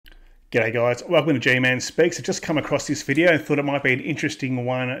G'day guys, welcome to G-Man Speaks. I just come across this video and thought it might be an interesting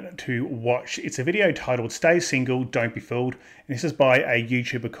one to watch. It's a video titled Stay Single, Don't Be Fooled. And this is by a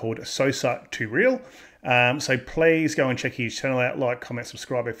YouTuber called Sosa Too Real. So please go and check his channel out, like, comment,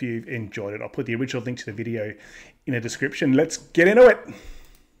 subscribe if you've enjoyed it. I'll put the original link to the video in the description. Let's get into it.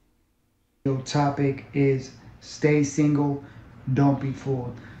 The topic is stay single, don't be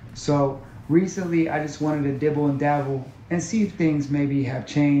fooled. So recently I just wanted to dibble and dabble and see if things maybe have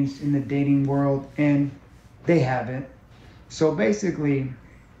changed in the dating world, and they haven't. So basically,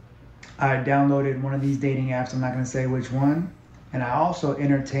 I downloaded one of these dating apps, I'm not gonna say which one, and I also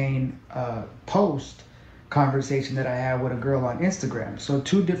entertained a post conversation that I had with a girl on Instagram. So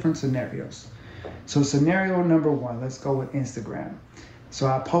two different scenarios. So scenario number one, let's go with Instagram. So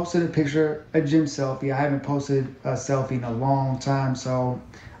I posted a picture, a gym selfie. I haven't posted a selfie in a long time, so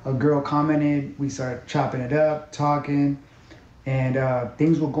a girl commented, we started chopping it up, talking, and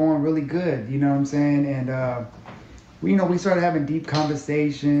things were going really good, you know what I'm saying? And we started having deep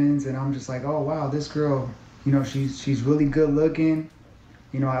conversations, and I'm just like, oh wow, this girl, she's really good looking.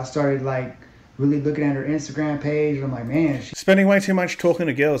 I started like really looking at her Instagram page, and I'm like, man, Spending way too much talking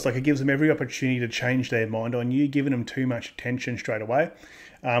to girls, like it gives them every opportunity to change their mind on you, giving them too much attention straight away.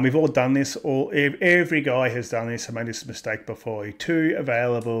 We've all done this. Every guy has done this. I made this mistake before. You're too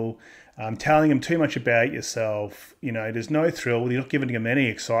available, telling them too much about yourself. There's no thrill. You're not giving them any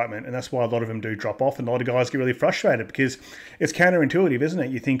excitement, and that's why a lot of them do drop off. And a lot of guys get really frustrated because it's counterintuitive, isn't it?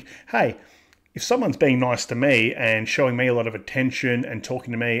 You think, hey, if someone's being nice to me and showing me a lot of attention and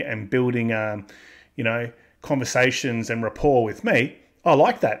talking to me and building, conversations and rapport with me, I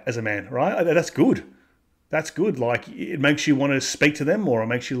like that as a man, right? That's good. That's good. Like, it makes you want to speak to them more. It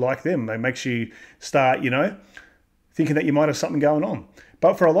makes you like them. It makes you start, thinking that you might have something going on.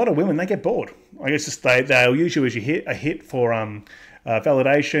 But for a lot of women, they get bored. I guess just they'll use you as a hit for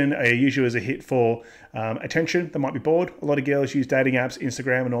validation. They use you as a hit for attention. They might be bored. A lot of girls use dating apps,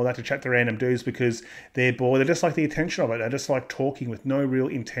 Instagram and all that to chat to random dudes because they're bored. They just like the attention of it. They just like talking with no real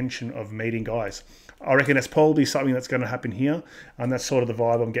intention of meeting guys. I reckon that's probably something that's going to happen here. And that's sort of the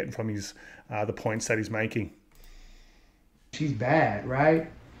vibe I'm getting from his the points that he's making. she's bad, right?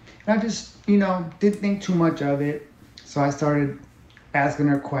 And I just, didn't think too much of it. So I started asking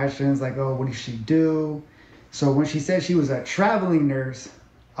her questions like, oh, what does she do? So when she said she was a traveling nurse,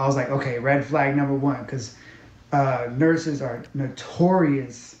 I was like, okay, red flag number one, because nurses are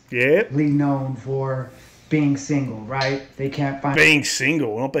notoriously known for being single, right? They can't find... Being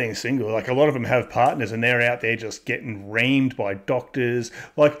single, not being single. Like, a lot of them have partners and they're out there just getting reamed by doctors,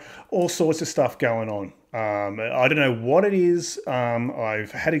 like all sorts of stuff going on. I don't know what it is.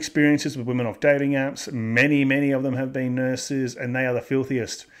 I've had experiences with women off dating apps. Many of them have been nurses, and they are the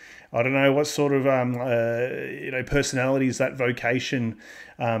filthiest. I don't know what sort of personalities that vocation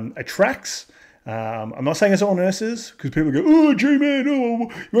attracts. I'm not saying it's all nurses, because people go, oh, G-Man, you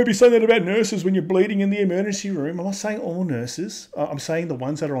won't be saying that about nurses when you're bleeding in the emergency room. I'm not saying all nurses. I'm saying the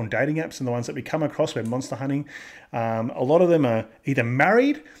ones that are on dating apps and the ones that we come across when monster hunting. A lot of them are either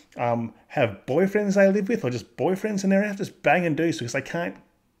married, have boyfriends they live with, or just boyfriends, and they're out just banging dudes because they can't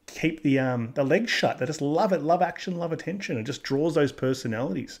keep the legs shut. They just love it, love action, love attention. It just draws those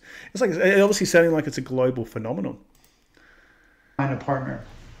personalities. It's like, it's obviously sounding like it's a global phenomenon. Find a partner.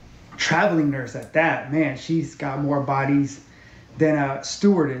 Traveling nurse at that, man, she's got more bodies than a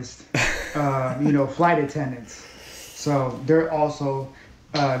stewardess, flight attendants. So they're also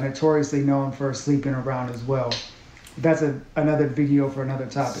notoriously known for sleeping around as well. That's another video for another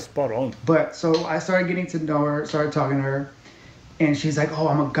topic. Spot on. But so I started getting to know her, started talking to her, and she's like, oh,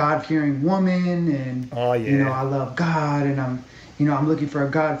 I'm a God-fearing woman, and oh, yeah. I love God, and I'm looking for a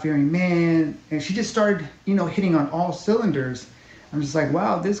God-fearing man. And she just started, hitting on all cylinders. I'm just like,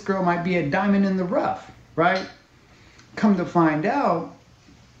 wow, this girl might be a diamond in the rough, right? Come to find out,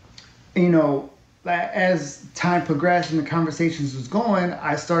 as time progressed and the conversations was going,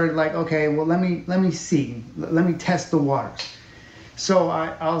 I started like, okay, well, let me see. Let me test the waters. So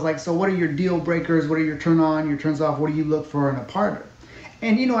I was like, so what are your deal breakers? What are your turn on, your turns off? What do you look for in a partner?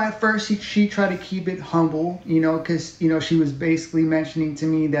 And, at first she tried to keep it humble, because, she was basically mentioning to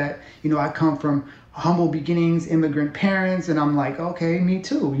me that, I come from humble beginnings, immigrant parents. And I'm like, okay, me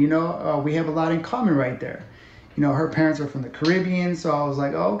too. We have a lot in common right there. Her parents are from the Caribbean. So I was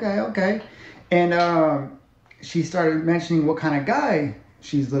like, oh, okay. And she started mentioning what kind of guy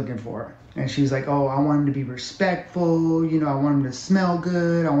she's looking for. And she's like, oh, I want him to be respectful. I want him to smell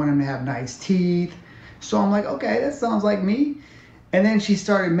good. I want him to have nice teeth. So I'm like, okay, that sounds like me. And then she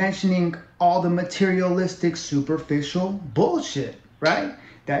started mentioning all the materialistic, superficial bullshit, right?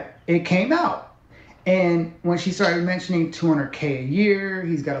 That it came out. And when she started mentioning 200K a year,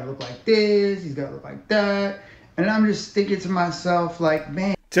 he's got to look like this, he's got to look like that. And I'm just thinking to myself, like,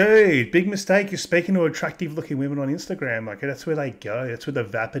 man. Dude, big mistake. You're speaking to attractive looking women on Instagram. Like, that's where they go. That's where the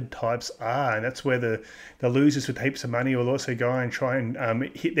vapid types are. And that's where the losers with heaps of money will also go and try and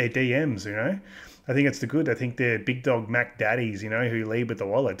hit their DMs, you know? I think it's the good. I think they're big dog Mac daddies, you know, who lead with the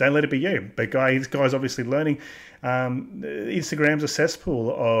wallet. Don't let it be you. But this guy's obviously learning. Instagram's a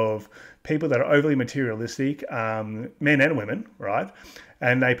cesspool of people that are overly materialistic, men and women, right?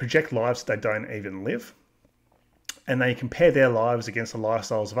 And they project lives they don't even live. And they compare their lives against the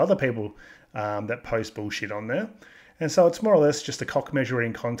lifestyles of other people that post bullshit on there. And so it's more or less just a cock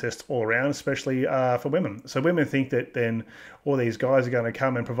measuring contest all around, especially for women. So women think that then all these guys are going to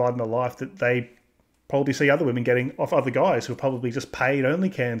come and provide them a life that they probably see other women getting off other guys who are probably just paid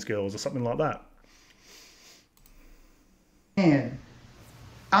OnlyCans girls or something like that. Man,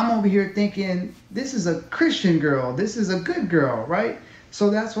 I'm over here thinking, this is a Christian girl. This is a good girl, right? So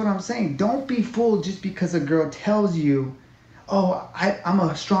that's what I'm saying. Don't be fooled just because a girl tells you, oh, I'm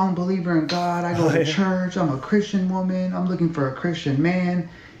a strong believer in God. I go to church. I'm a Christian woman. I'm looking for a Christian man.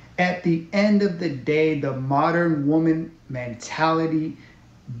 At the end of the day, the modern woman mentality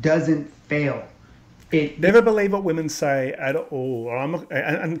doesn't fail. Never believe what women say at all, or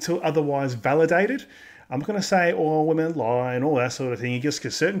until otherwise validated. I'm not going to say all women lie and all that sort of thing. You just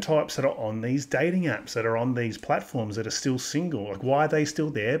get certain types that are on these dating apps, that are on these platforms that are still single. Like, why are they still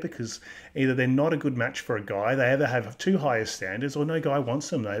there? Because either they're not a good match for a guy, they either have too high a standards, or no guy wants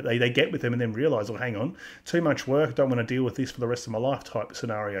them. They get with them and then realise, oh, hang on, too much work, don't want to deal with this for the rest of my life type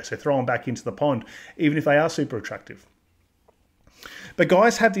scenario. So throw them back into the pond, even if they are super attractive. But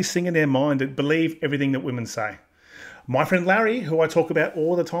guys have this thing in their mind that believe everything that women say. My friend Larry, who I talk about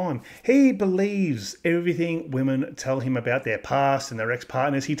all the time, he believes everything women tell him about their past and their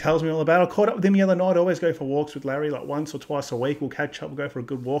ex-partners. He tells me all about it. I caught up with him the other night. I always go for walks with Larry, like once or twice a week. We'll catch up, we'll go for a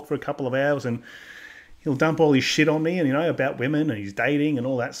good walk for a couple of hours, and he'll dump all his shit on me, and, you know, about women and his dating and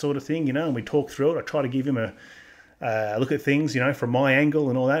all that sort of thing, you know, and we talk through it. I try to give him a look at things, you know, from my angle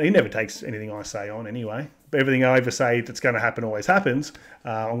and all that. He never takes anything I say on anyway. But everything I ever say that's going to happen always happens.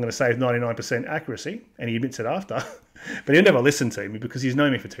 I'm going to say with 99% accuracy, and he admits it after. But he'll never listen to me because he's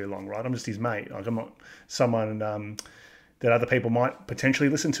known me for too long, right? I'm just his mate. Like, I'm not someone that other people might potentially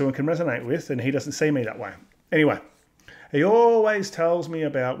listen to and can resonate with, and he doesn't see me that way. Anyway, he always tells me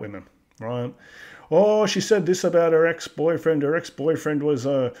about women, right? Oh, she said this about her ex-boyfriend. Her ex-boyfriend was,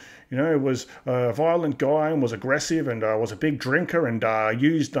 was a violent guy and was aggressive and was a big drinker and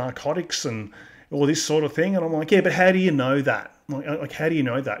used narcotics and all this sort of thing. And I'm like, yeah, but how do you know that? Like, how do you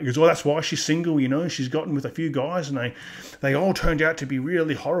know that? He goes, well, that's why she's single, you know. She's gotten with a few guys and they all turned out to be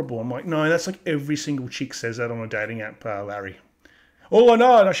really horrible. I'm like, no, that's like every single chick says that on a dating app, Larry. Oh, I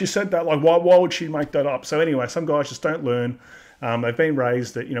know, she said that. Like, why would she make that up? So anyway, some guys just don't learn. They've been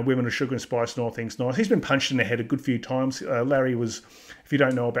raised that, you know, women are sugar and spice and all things nice. He's been punched in the head a good few times. Larry was, if you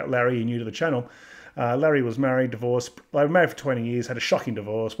don't know about Larry, you're new to the channel, Larry was married, divorced. They were married for 20 years, had a shocking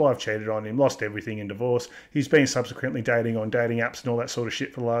divorce. Wife cheated on him, lost everything in divorce. He's been subsequently dating on dating apps and all that sort of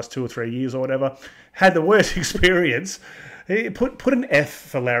shit for the last 2 or 3 years or whatever. Had the worst experience. Put an F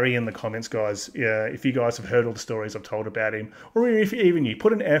for Larry in the comments, guys, if you guys have heard all the stories I've told about him. Or if even you,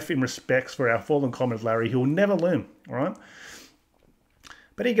 put an F in respects for our fallen comrade Larry. He will never learn, all right?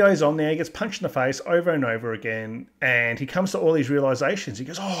 But he goes on there, he gets punched in the face over and over again, and he comes to all these realizations. He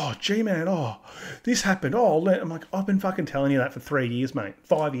goes, oh, G-man, oh, this happened. Oh, I'm like, I've been fucking telling you that for 3 years, mate.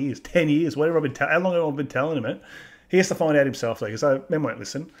 5 years, 10 years, whatever I've been how long have I been telling him it? He has to find out himself, though, because men won't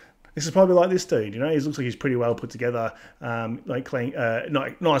listen. This is probably like this dude, you know. He looks like he's pretty well put together, like clean,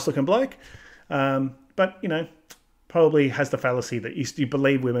 nice looking bloke. But, you know, probably has the fallacy that you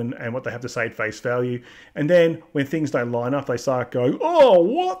believe women and what they have to say at face value. And then when things don't line up, they start going, oh,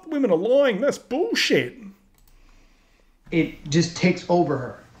 what? Women are lying. That's bullshit. It just takes over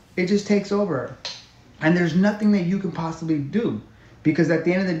her. It just takes over her. And there's nothing that you can possibly do. Because at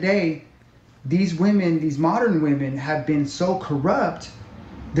the end of the day, these women, these modern women, have been so corrupt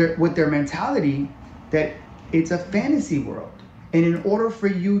with their mentality that it's a fantasy world. And in order for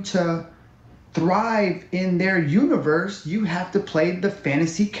you to thrive in their universe, you have to play the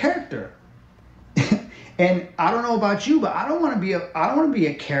fantasy character. And I don't know about you, but I don't want to be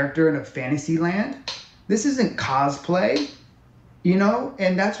a character in a fantasy land. This isn't cosplay, you know,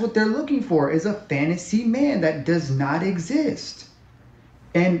 and that's what they're looking for, is a fantasy man that does not exist.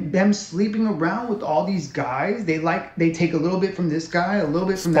 And them sleeping around with all these guys, they take a little bit from this guy, a little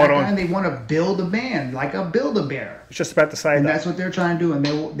bit from that guy, and they want to build a band, like a Build-A-Bear. I was just about to say and that. That's what they're trying to do, and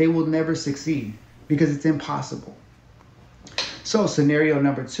they will never succeed because it's impossible. So scenario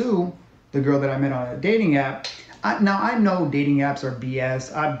number 2, the girl that I met on a dating app. Now I know dating apps are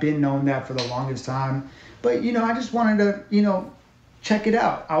BS. I've been known that for the longest time, but I just wanted to check it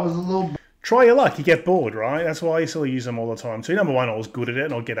out. I was a little. Try your luck. You get bored, right? That's why I still use them all the time too. Number one, I was good at it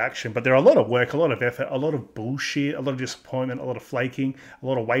and I'll get action, but there are a lot of work, a lot of effort, a lot of bullshit, a lot of disappointment, a lot of flaking, a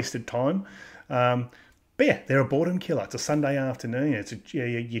lot of wasted time. But yeah, they're a boredom killer. It's a Sunday afternoon.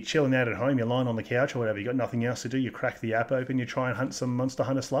 You're chilling out at home. You're lying on the couch or whatever. You got nothing else to do. You crack the app open. You try and hunt some Monster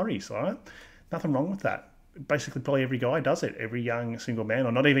Hunter slurries. All right, nothing wrong with that. Basically, probably every guy does it. Every young single man,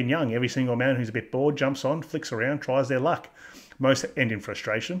 or not even young, every single man who's a bit bored jumps on, flicks around, tries their luck. Most end in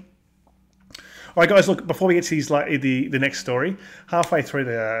frustration. All right, guys, look, before we get to the next story, halfway through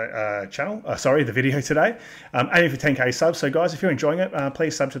the the video today, aiming for 10k subs. So, guys, if you're enjoying it,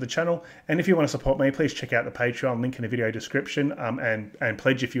 please sub to the channel. And if you want to support me, please check out the Patreon link in the video description and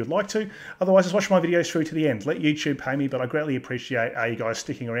pledge if you would like to. Otherwise, just watch my videos through to the end. Let YouTube pay me, but I greatly appreciate you guys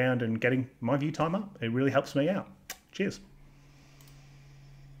sticking around and getting my view time up. It really helps me out. Cheers.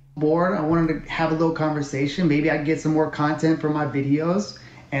 Bored. I wanted to have a little conversation. Maybe I could get some more content for my videos.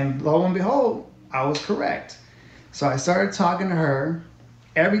 And lo and behold, I was correct. So I started talking to her.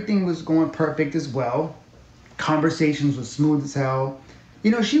 Everything was going perfect as well. Conversations was smooth as hell.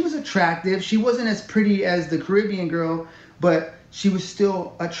 She was attractive. She wasn't as pretty as the Caribbean girl, but she was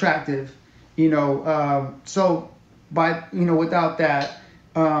still attractive. So without that,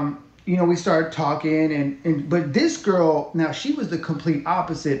 we started talking but this girl, now she was the complete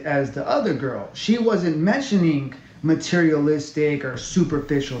opposite as the other girl. She wasn't mentioning materialistic or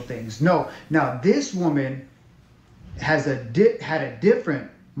superficial things. No. Now this woman had a different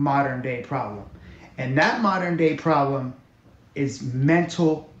modern day problem. And that modern day problem is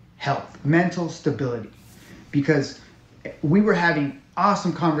mental health, mental stability. Because we were having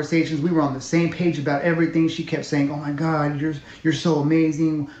awesome conversations. We were on the same page about everything. She kept saying, "Oh my God, you're so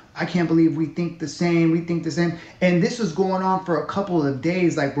amazing. I can't believe we think the same. We think the same." And this was going on for a couple of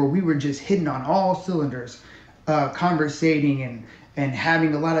days, like where we were just hitting on all cylinders. Conversating and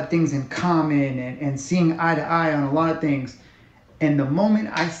having a lot of things in common and seeing eye to eye on a lot of things. And the moment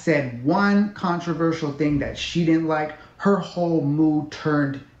I said one controversial thing that she didn't like, her whole mood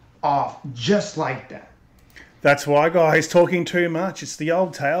turned off just like that. That's why, guys, talking too much. It's the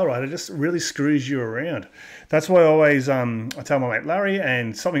old tale, right? It just really screws you around. That's why I always, I tell my mate Larry,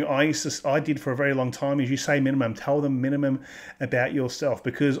 and something I did for a very long time is you say minimum. Tell them minimum about yourself,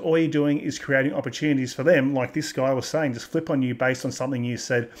 because all you're doing is creating opportunities for them. Like this guy was saying, just flip on you based on something you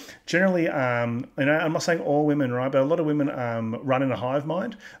said. Generally, I'm not saying all women, right? But a lot of women run in a hive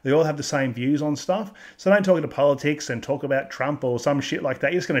mind. They all have the same views on stuff. So don't talk into politics and talk about Trump or some shit like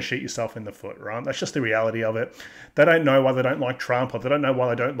that. You're just going to shoot yourself in the foot, right? That's just the reality of it. They don't know why they don't like Trump, or they don't know why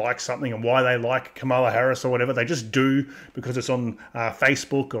they don't like something and why they like Kamala Harris or whatever. They just do because it's on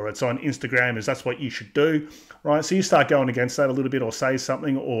Facebook or it's on Instagram, is that's what you should do, right? So you start going against that a little bit, or say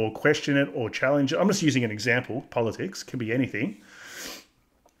something or question it or challenge it. I'm just using an example. Politics can be anything.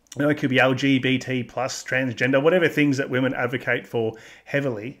 It could be LGBT plus, transgender, whatever things that women advocate for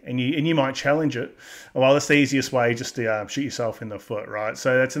heavily, and you might challenge it. Well, that's the easiest way, just to shoot yourself in the foot, right?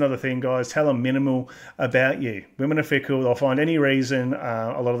 So that's another thing, guys. Tell them minimal about you. Women are fickle. They'll find any reason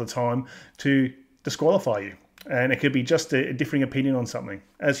a lot of the time to disqualify you. And it could be just a differing opinion on something.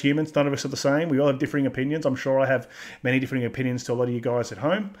 As humans, none of us are the same. We all have differing opinions. I'm sure I have many differing opinions to a lot of you guys at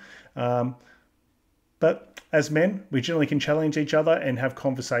home. But as men, we generally can challenge each other and have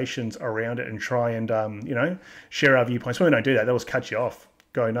conversations around it and try and, share our viewpoints. When we don't do that, they'll just cut you off.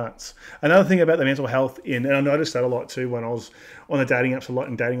 Go nuts. Another thing about the mental health, and I noticed that a lot too when I was on the dating apps a lot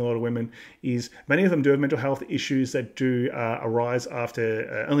and dating a lot of women, is many of them do have mental health issues that do arise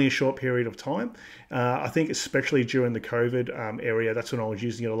after only a short period of time. I think especially during the COVID area, that's when I was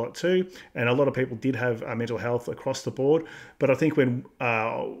using it a lot too. And a lot of people did have mental health across the board. But I think when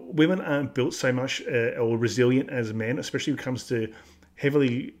women aren't built so much or resilient as men, especially when it comes to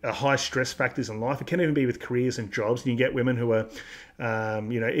heavily high stress factors in life. It can even be with careers and jobs. And you get women who are,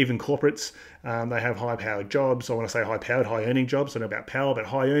 even corporates, they have high-powered jobs. I want to say high-powered, high-earning jobs. I don't know about power, but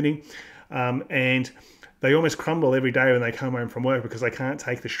high-earning. And they almost crumble every day when they come home from work because they can't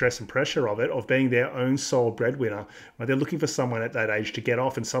take the stress and pressure of it, of being their own sole breadwinner. Right? They're looking for someone at that age to get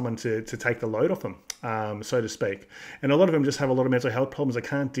off and someone to take the load off them, so to speak. And a lot of them just have a lot of mental health problems. They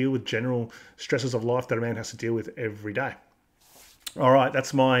can't deal with general stresses of life that a man has to deal with every day. All right,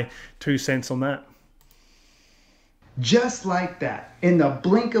 that's my 2 cents on that. Just like that, in the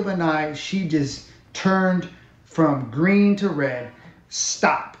blink of an eye, she just turned from green to red.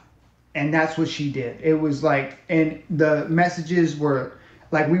 Stop. And that's what she did. It was like, and the messages were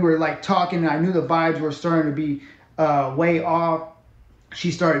like, we were like talking, and I knew the vibes were starting to be way off.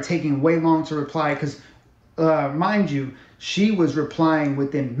 she started taking way long to reply because, mind you, she was replying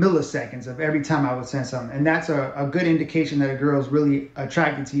within milliseconds of every time I would send something. And that's a good indication that a girl is really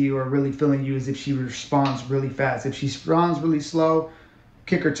attracted to you or really feeling you, is if she responds really fast. If she responds really slow,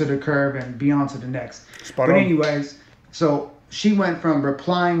 kick her to the curb and be on to the next. Spot but on. anyways, so she went from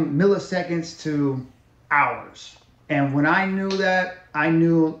replying milliseconds to hours. And when I knew that, I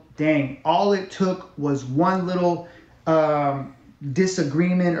knew, dang, all it took was one little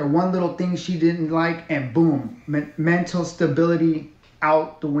disagreement or one little thing she didn't like, and boom, mental stability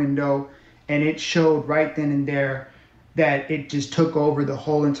out the window. And it showed right then and there that it just took over the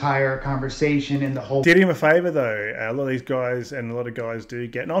whole entire conversation and the whole. Did him a favour though. A lot of these guys, and a lot of guys do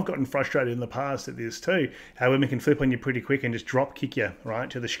get, and I've gotten frustrated in the past at this too, how women can flip on you pretty quick and just drop kick you right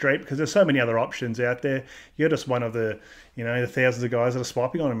to the street, because there's so many other options out there. You're just one of the, you know, the thousands of guys that are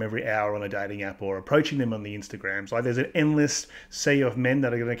swiping on them every hour on a dating app or approaching them on the Instagrams. Like, there's an endless sea of men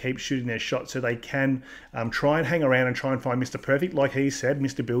that are going to keep shooting their shots so they can try and hang around and try and find Mr. Perfect, like he said,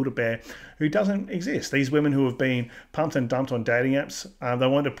 Mr. Build-A-Bear, who doesn't exist. These women who have been pumped and dumped on dating apps, they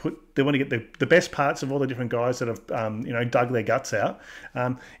want to get the best parts of all the different guys that have dug their guts out,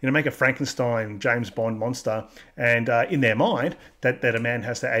 make a Frankenstein James Bond monster, and in their mind that a man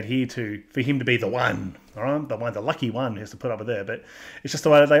has to adhere to for him to be the one. All right, the lucky one has to put up with there, but it's just the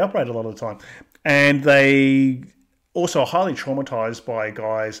way that they operate a lot of the time. And they also are highly traumatized by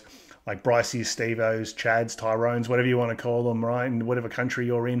guys like Bryce's, Steve-O's, Chad's, Tyrone's, whatever you want to call them, right, in whatever country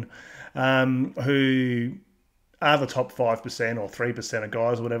you're in, who are the top 5% or 3% of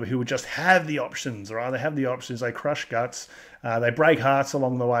guys or whatever, who would just have the options, right? They have the options, they crush guts, they break hearts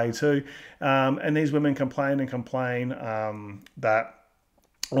along the way too. And these women complain that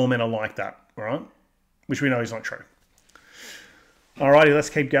all men are like that, right? Which we know is not true. Alrighty, let's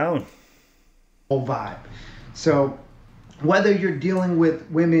keep going. Whole vibe. So whether you're dealing with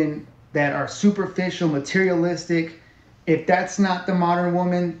women that are superficial, materialistic, if that's not the modern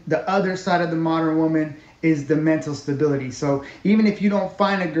woman, the other side of the modern woman is the mental stability. So even if you don't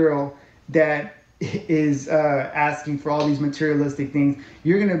find a girl that is asking for all these materialistic things,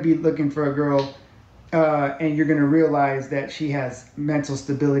 you're going to be looking for a girl and you're going to realize that she has mental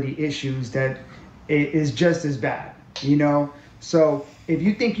stability issues that is just as bad, you know? So if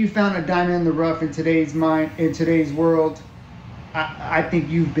you think you found a diamond in the rough in today's world, I think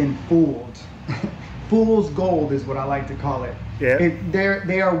you've been fooled. Fool's gold is what I like to call it. Yeah.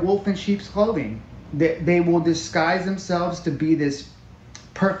 They are wolf in sheep's clothing. They will disguise themselves to be this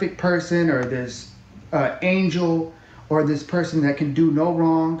perfect person or this angel or this person that can do no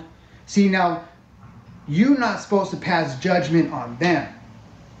wrong. See, now, you're not supposed to pass judgment on them,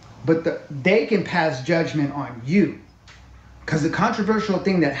 but they can pass judgment on you. Because the controversial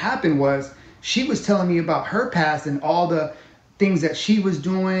thing that happened was she was telling me about her past and all the things that she was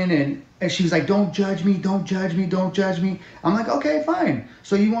doing, and she was like, don't judge me, don't judge me, don't judge me. I'm like, okay, fine.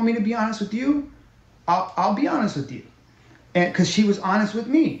 So you want me to be honest with you? I'll be honest with you. And because she was honest with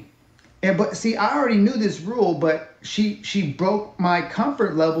me. But see, I already knew this rule, but she broke my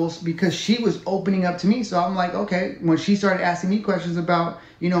comfort levels because she was opening up to me. So I'm like, okay, when she started asking me questions about,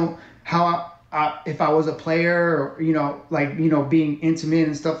 how if I was a player or, being intimate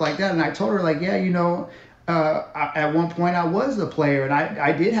and stuff like that. And I told her like, yeah, at one point I was a player and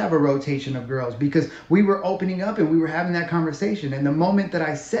I did have a rotation of girls because we were opening up and we were having that conversation. And the moment that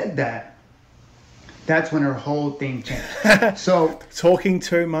I said that, that's when her whole thing changed. So talking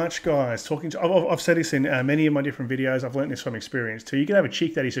too much, guys. I've said this in many of my different videos. I've learned this from experience too. You can have a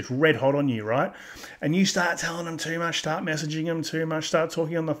chick that is just red hot on you, right? And you start telling them too much, start messaging them too much, start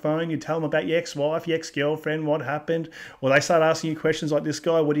talking on the phone. You tell them about your ex-wife, your ex-girlfriend, what happened. Or they start asking you questions like this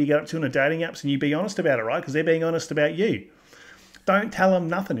guy, what do you get up to in the dating apps? And you be honest about it, right? Because they're being honest about you. Don't tell them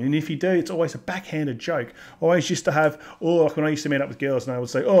nothing. And if you do, it's always a backhanded joke. Always used to have, like when I used to meet up with girls and they would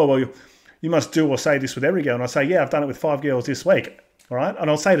say, you must do or say this with every girl. And I say, yeah, I've done it with 5 girls this week. All right. And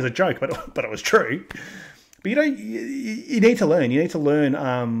I'll say it as a joke, but it was true. But you need to learn. You need to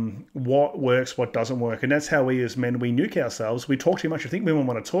learn what works, what doesn't work. And that's how we as men, we nuke ourselves. We talk too much. I think women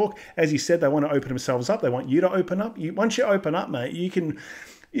want to talk. As you said, they want to open themselves up. They want you to open up. Once you open up, mate, you can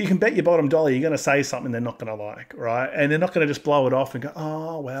bet your bottom dollar you're going to say something they're not going to like, right? And they're not going to just blow it off and go,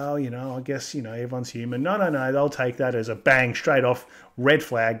 oh, well, I guess, everyone's human. No. They'll take that as a bang, straight off, red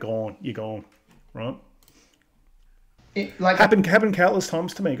flag, gone. You're gone, right? Happened countless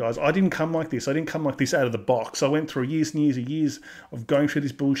times to me, guys. I didn't come like this. I didn't come like this out of the box. I went through years and years and years of going through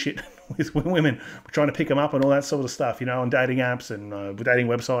this bullshit with women, trying to pick them up and all that sort of stuff, on dating apps and dating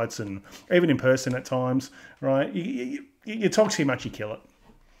websites and even in person at times, right? You talk too much, you kill it.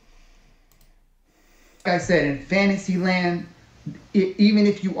 Like I said, in fantasy land, even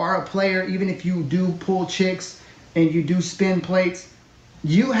if you are a player, even if you do pull chicks and you do spin plates,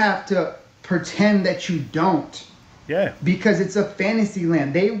 you have to pretend that you don't. Yeah. Because it's a fantasy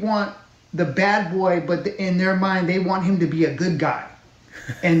land. They want the bad boy, but in their mind, they want him to be a good guy.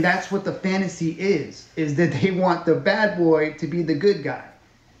 And that's what the fantasy is that they want the bad boy to be the good guy.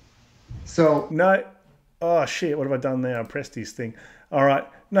 So No. Oh, shit. What have I done there? I pressed this thing. All right.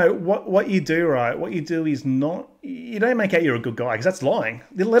 No, what you do, right? What you do is not, you don't make out you're a good guy, because that's lying.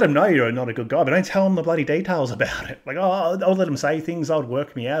 You let them know you're not a good guy, but don't tell them the bloody details about it. Like, oh, I'll let them say things, they'll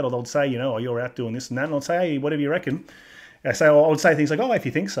work me out, or they'll say, you know, oh, you're out doing this and that, and I'll say, hey, whatever you reckon. I would say things like, oh, if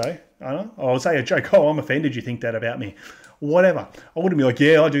you think so. I don't know. Or I would say a joke, oh, I'm offended you think that about me. Whatever. I wouldn't be like,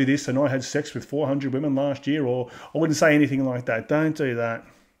 yeah, I do this and I had sex with 400 women last year, or I wouldn't say anything like that. Don't do that.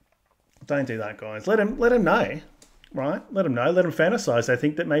 Don't do that, guys. Let them know, right? Let them know. Let them fantasize. They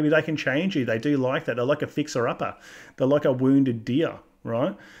think that maybe they can change you. They do like that. They're like a fixer-upper. They're like a wounded deer,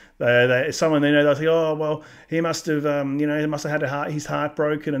 right? Someone they know, they'll think, oh, well, he must have, he must have had his heart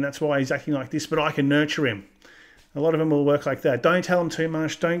broken and that's why he's acting like this, but I can nurture him. A lot of them will work like that. Don't tell them too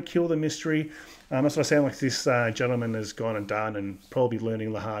much. Don't kill the mystery. That's what I sound like this gentleman has gone and done, and probably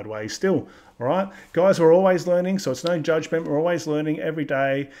learning the hard way still. All right, guys, we're always learning, so it's no judgment. We're always learning every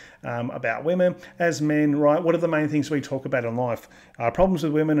day about women as men. Right? What are the main things we talk about in life? Problems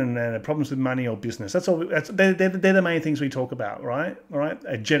with women and problems with money or business. That's all. They're the main things we talk about. Right? All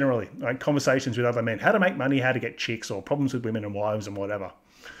right. Generally, right? Conversations with other men, how to make money, how to get chicks, or problems with women and wives and whatever.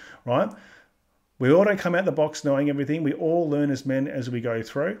 Right? We all don't come out the box knowing everything. We all learn as men as we go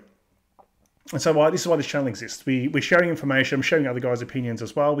through. And so this is why this channel exists. We're sharing information. I'm sharing other guys' opinions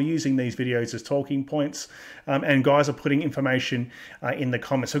as well. We're using these videos as talking points. And guys are putting information in the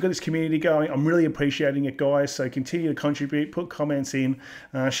comments. So we've got this community going. I'm really appreciating it, guys. So continue to contribute, put comments in,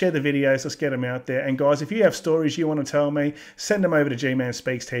 share the videos. Let's get them out there. And guys, if you have stories you want to tell me, send them over to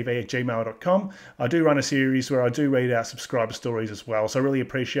gmanspeakstv@gmail.com. I do run a series where I do read out subscriber stories as well. So I really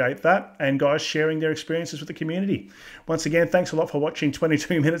appreciate that. And guys sharing their experiences with the community. Once again, thanks a lot for watching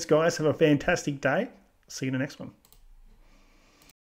 22 minutes, guys. Have a fantastic day. See you in the next one.